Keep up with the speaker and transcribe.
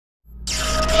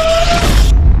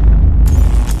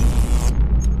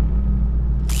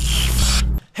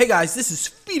Hey guys, this is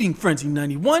Feeding Frenzy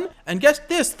 91, and guess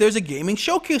this, there's a gaming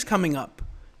showcase coming up.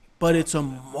 But it's a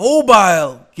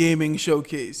mobile gaming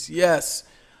showcase, yes.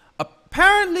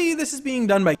 Apparently this is being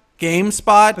done by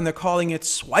GameSpot, and they're calling it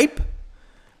Swipe.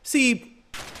 See,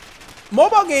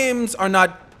 mobile games are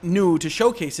not new to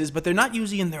showcases, but they're not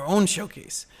usually in their own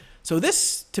showcase. So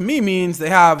this, to me, means they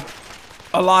have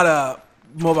a lot of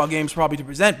mobile games probably to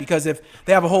present, because if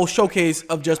they have a whole showcase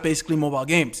of just basically mobile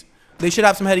games, they should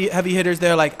have some heavy hitters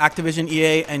there like Activision,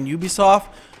 EA, and Ubisoft.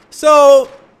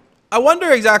 So I wonder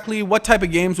exactly what type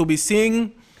of games we'll be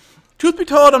seeing. Truth be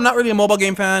told, I'm not really a mobile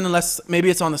game fan unless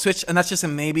maybe it's on the Switch, and that's just a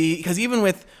maybe, because even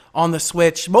with on the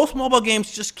Switch, most mobile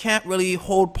games just can't really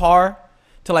hold par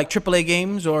to like AAA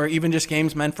games or even just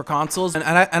games meant for consoles, and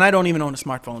I don't even own a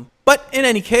smartphone. But in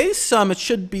any case, it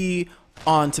should be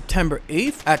on September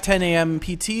 8th at 10 a.m.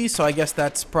 PT, so I guess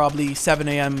that's probably 7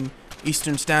 a.m.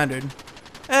 Eastern Standard.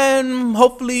 And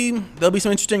hopefully there'll be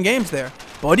some interesting games there.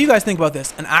 But what do you guys think about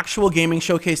this? An actual gaming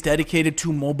showcase dedicated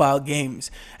to mobile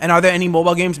games. And are there any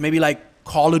mobile games, maybe like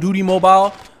Call of Duty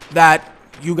Mobile, that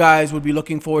you guys would be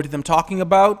looking forward to them talking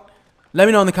about? Let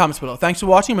me know in the comments below. Thanks for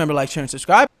watching. Remember to like, share, and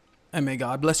subscribe. And may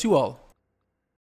God bless you all.